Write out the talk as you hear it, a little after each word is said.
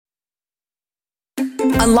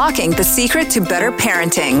Unlocking the secret to better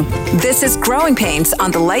parenting. This is Growing Pains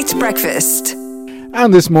on the LITE Breakfast.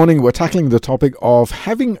 And this morning we're tackling the topic of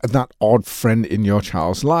having that odd friend in your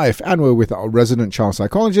child's life. And we're with our resident child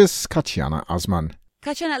psychologist, Katyana Azman.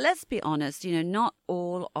 Katyana, let's be honest, not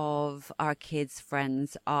all of our kids'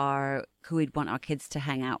 friends are who we'd want our kids to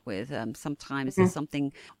hang out with. Sometimes there's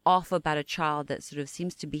something off about a child that sort of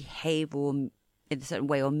seems to behave in a certain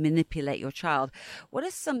way or manipulate your child. What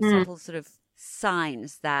are some subtle sort of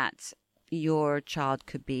signs that your child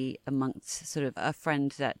could be amongst sort of a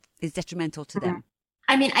friend that is detrimental to them?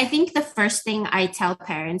 I mean, I think the first thing I tell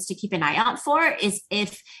parents to keep an eye out for is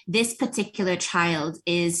if this particular child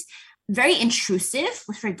is very intrusive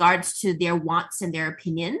with regards to their wants and their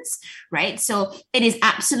opinions, right? So it is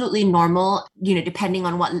absolutely normal, depending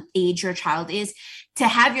on what age your child is, to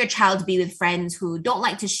have your child be with friends who don't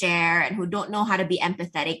like to share and who don't know how to be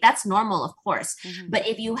empathetic. That's normal, of course. But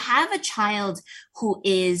if you have a child who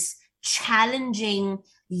is challenging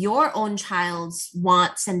your own child's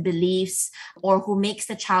wants and beliefs, or who makes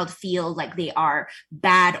the child feel like they are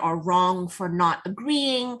bad or wrong for not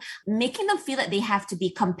agreeing, making them feel that they have to be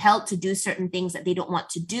compelled to do certain things that they don't want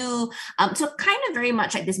to do. So kind of very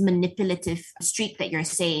much like this manipulative streak that you're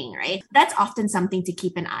saying, right? That's often something to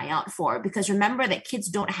keep an eye out for, because remember that kids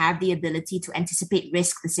don't have the ability to anticipate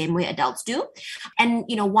risk the same way adults do. And,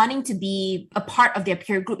 wanting to be a part of their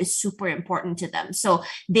peer group is super important to them. So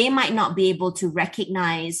they might not be able to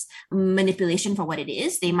recognize manipulation for what it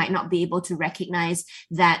is. They might not be able to recognize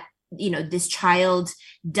that, this child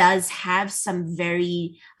does have some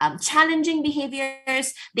very challenging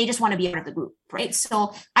behaviors. They just want to be part of the group, right?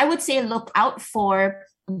 So I would say look out for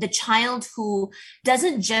the child who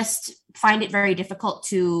doesn't just find it very difficult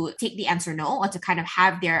to take the answer no, or to kind of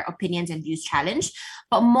have their opinions and views challenged,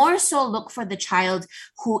 but more so look for the child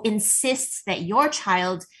who insists that your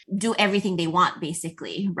child do everything they want,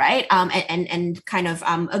 basically, right? And kind of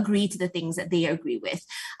agree to the things that they agree with.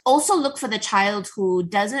 Also look for the child who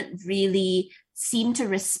doesn't really seem to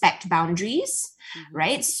respect boundaries,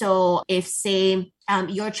 right? So if, say,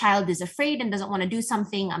 your child is afraid and doesn't want to do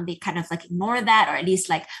something, they kind of like ignore that, or at least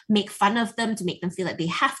like make fun of them to make them feel like they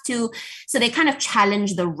have to. So they kind of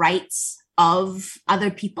challenge the rights of other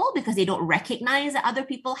people because they don't recognize that other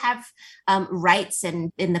people have rights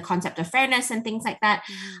and in the concept of fairness and things like that.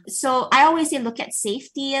 So I always say look at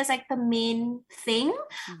safety as like the main thing.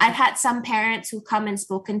 I've had some parents who come and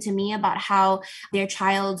spoken to me about how their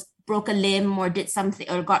child broke a limb or did something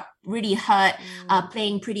or got really hurt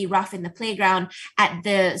playing pretty rough in the playground at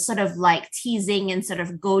the sort of like teasing and sort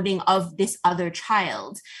of goading of this other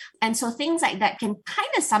child. And so things like that can kind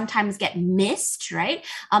of sometimes get missed, right?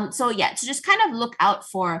 So to just kind of look out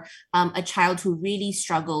for a child who really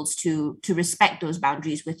struggles to respect those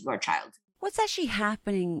boundaries with your child. What's actually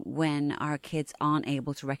happening when our kids aren't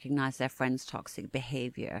able to recognize their friends' toxic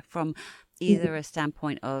behavior from either a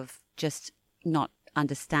standpoint of just not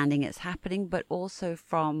understanding it's happening, but also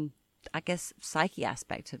from, I guess, psyche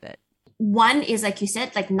aspect of it? One is, like you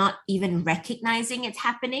said, like not even recognizing it's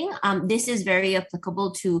happening. This is very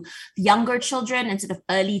applicable to younger children and sort of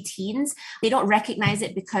early teens. They don't recognize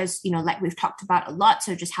it because, like we've talked about a lot,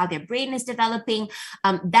 so just how their brain is developing,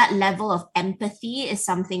 that level of empathy is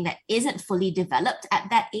something that isn't fully developed at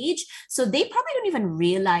that age. So they probably don't even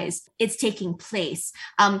realize it's taking place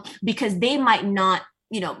because they might not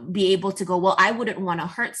be able to go, well, I wouldn't want to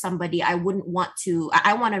hurt somebody. I want to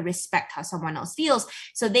respect how someone else feels.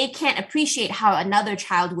 So they can't appreciate how another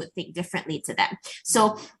child would think differently to them.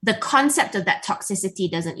 So the concept of that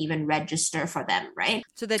toxicity doesn't even register for them, right?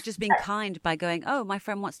 So they're just being kind by going, oh, my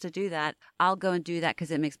friend wants to do that. I'll go and do that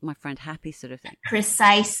because it makes my friend happy, sort of thing.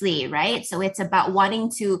 Precisely, right? So it's about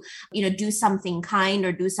wanting to, do something kind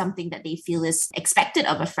or do something that they feel is expected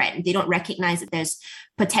of a friend. They don't recognize that there's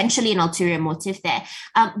potentially an ulterior motive there.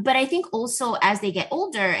 But I think also as they get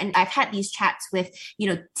older, and I've had these chats with,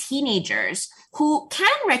 teenagers who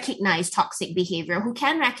can recognize toxic behavior, who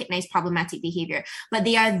can recognize problematic behavior, but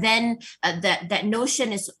they are then, that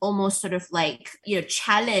notion is almost sort of like,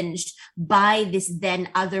 challenged by this then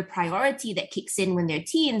other priority that kicks in when they're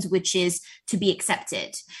teens, which is to be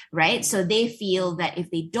accepted, right? So they feel that if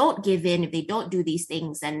they don't give in, if they don't do these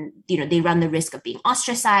things, then, they run the risk of being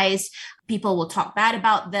ostracized. People will talk bad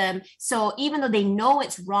about them. So even though they know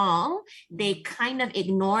it's wrong, they kind of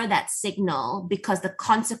ignore that signal because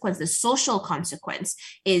the social consequence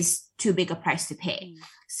is too big a price to pay.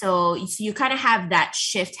 So you kind of have that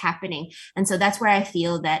shift happening. And so that's where I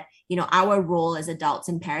feel that, our role as adults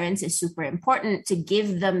and parents is super important to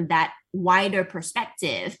give them that wider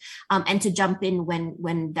perspective and to jump in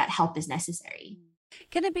when that help is necessary.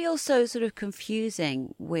 Can it be also sort of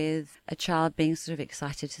confusing with a child being sort of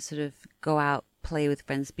excited to sort of go out, play with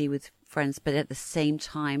friends, be with friends, but at the same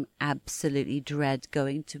time absolutely dread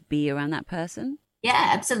going to be around that person?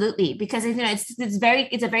 Yeah, absolutely. Because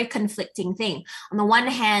it's a very conflicting thing. On the one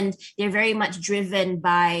hand, they're very much driven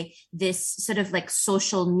by this sort of like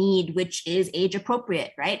social need, which is age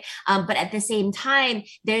appropriate, right? But at the same time,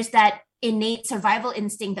 there's that innate survival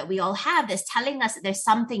instinct that we all have that's telling us that there's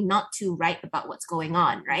something not too right about what's going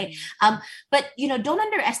on, right? But don't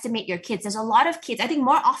underestimate your kids. There's a lot of kids, I think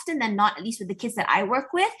more often than not, at least with the kids that I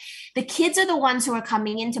work with, the kids are the ones who are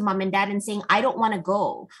coming into mom and dad and saying, I don't want to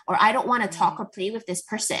go, or I don't want to talk or play with this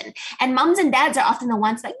person. And moms and dads are often the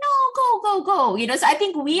ones like, no, go. So I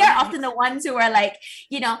think we are often the ones who are like,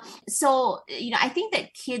 I think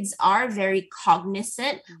that kids are very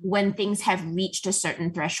cognizant when things have reached a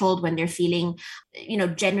certain threshold, when they're feeling,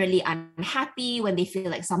 generally unhappy, when they feel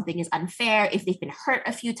like something is unfair, if they've been hurt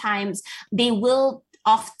a few times, they will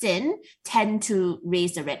often tend to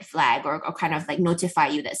raise the red flag or kind of like notify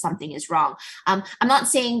you that something is wrong. I'm not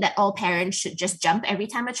saying that all parents should just jump every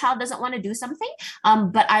time a child doesn't want to do something,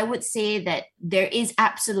 but I would say that there is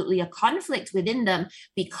absolutely a conflict within them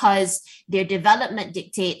because their development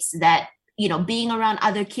dictates that being around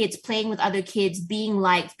other kids, playing with other kids, being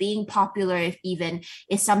liked, being popular, if even,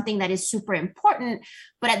 is something that is super important.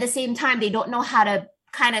 But at the same time, they don't know how to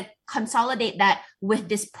kind of consolidate that with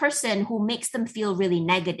this person who makes them feel really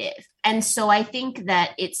negative. And so I think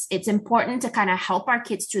that it's important to kind of help our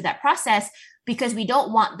kids through that process, because we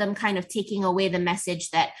don't want them kind of taking away the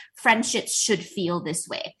message that friendships should feel this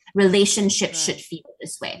way, relationships should feel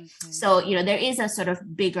this way. So, there is a sort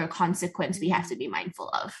of bigger consequence we have to be mindful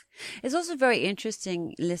of. It's also very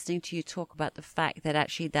interesting listening to you talk about the fact that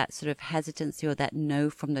actually that sort of hesitancy or that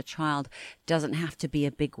no from the child doesn't have to be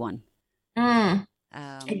a big one.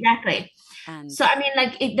 Exactly. So,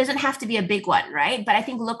 it doesn't have to be a big one, right? But I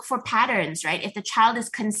think look for patterns, right? If the child is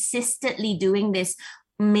consistently doing this,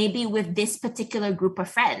 maybe with this particular group of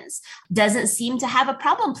friends, doesn't seem to have a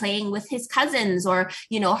problem playing with his cousins or,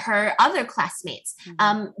 her other classmates.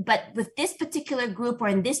 But with this particular group or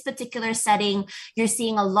in this particular setting, you're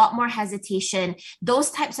seeing a lot more hesitation.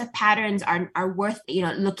 Those types of patterns are worth,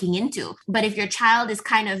 looking into. But if your child is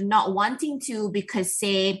kind of not wanting to because,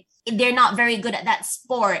 say, they're not very good at that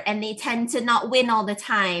sport and they tend to not win all the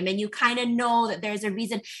time, and you kind of know that there's a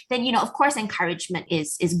reason, then, of course, encouragement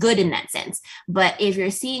is good in that sense. But if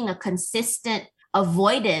you're seeing a consistent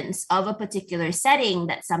avoidance of a particular setting,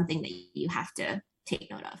 that's something that you have to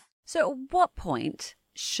take note of. So at what point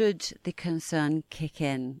should the concern kick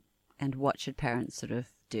in, and what should parents sort of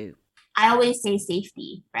do? I always say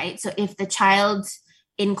safety, right? So if the child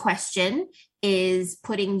in question is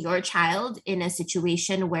putting your child in a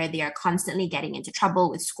situation where they are constantly getting into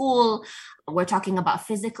trouble with school, we're talking about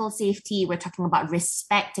physical safety, we're talking about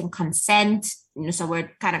respect and consent, so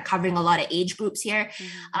we're kind of covering a lot of age groups here.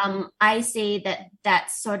 I say that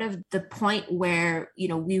that's sort of the point where,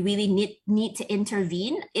 we really need to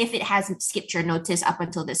intervene if it hasn't skipped your notice up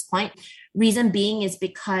until this point. Reason being is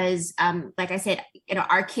because, like I said,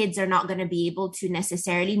 our kids are not going to be able to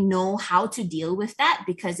necessarily know how to deal with that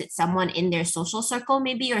because it's someone in their social circle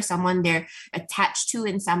maybe, or someone they're attached to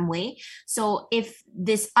in some way. So if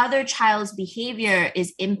this other child's behavior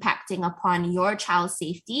is impacting upon your child's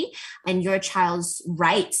safety and your child's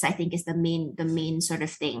rights, I think is the main sort of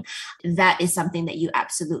thing, that is something that you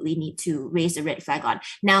absolutely need to raise a red flag on.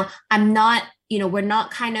 Now, we're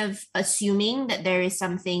not kind of assuming that there is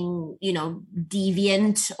something,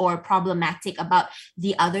 deviant or problematic about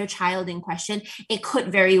the other child in question. It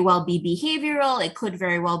could very well be behavioral. It could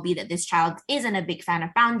very well be that this child isn't a big fan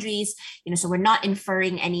of boundaries, so we're not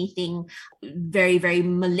inferring anything very, very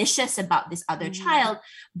malicious about this other child.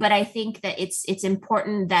 But I think that it's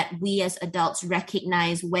important that we as adults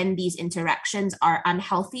recognize when these interactions are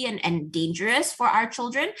unhealthy and dangerous for our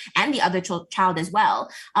children and the other child as well.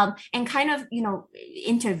 And kind of,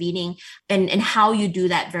 intervening and how you do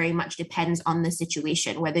that very much depends on the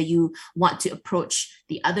situation, whether you want to approach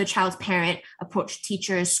the other child's parent, approach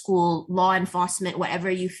teachers, school, law enforcement,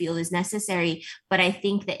 whatever you feel is necessary. But I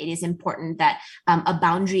think that it is important that a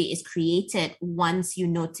boundary is created once you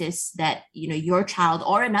notice that, your child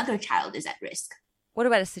or another child is at risk. What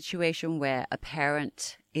about a situation where a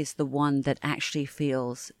parent is the one that actually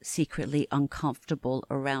feels secretly uncomfortable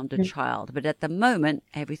around a child, but at the moment,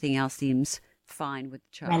 everything else seems fine with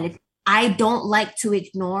the child? Well, I don't like to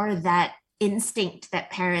ignore that instinct that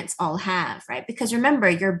parents all have, right? Because remember,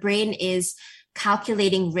 your brain is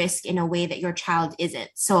calculating risk in a way that your child isn't.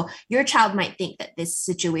 So your child might think that this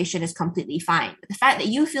situation is completely fine. But the fact that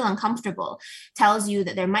you feel uncomfortable tells you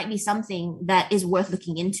that there might be something that is worth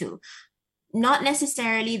looking into. Not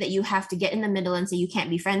necessarily that you have to get in the middle and say you can't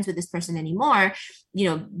be friends with this person anymore.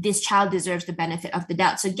 This child deserves the benefit of the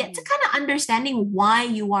doubt. So get to kind of understanding why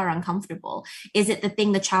you are uncomfortable. Is it the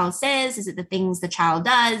thing the child says? Is it the things the child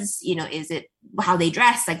does? Is it how they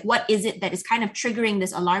dress? Like, what is it that is kind of triggering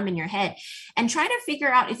this alarm in your head? And try to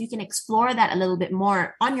figure out if you can explore that a little bit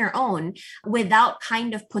more on your own without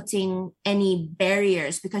kind of putting any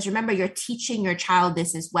barriers, because remember, you're teaching your child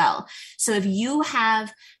this as well. So if you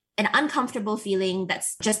have an uncomfortable feeling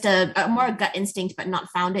that's just a more gut instinct, but not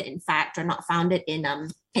founded in fact, or not founded in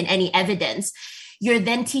any evidence, you're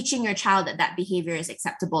then teaching your child that behavior is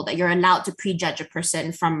acceptable, that you're allowed to prejudge a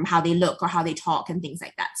person from how they look or how they talk and things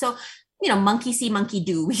like that. So, monkey see, monkey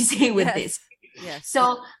do, we say with this. Yes.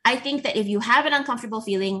 So I think that if you have an uncomfortable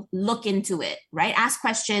feeling, look into it, right? Ask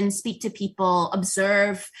questions, speak to people,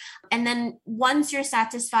 observe. And then once you're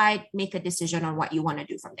satisfied, make a decision on what you want to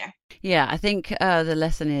do from there. Yeah, I think the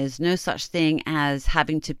lesson is no such thing as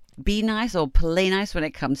having to be nice or play nice when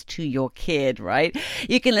it comes to your kid, right?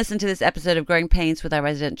 You can listen to this episode of Growing Pains with our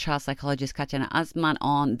resident child psychologist, Katyana Azman,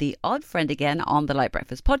 on The Odd Friend again on the LITE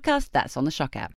Breakfast podcast. That's on the Shock app.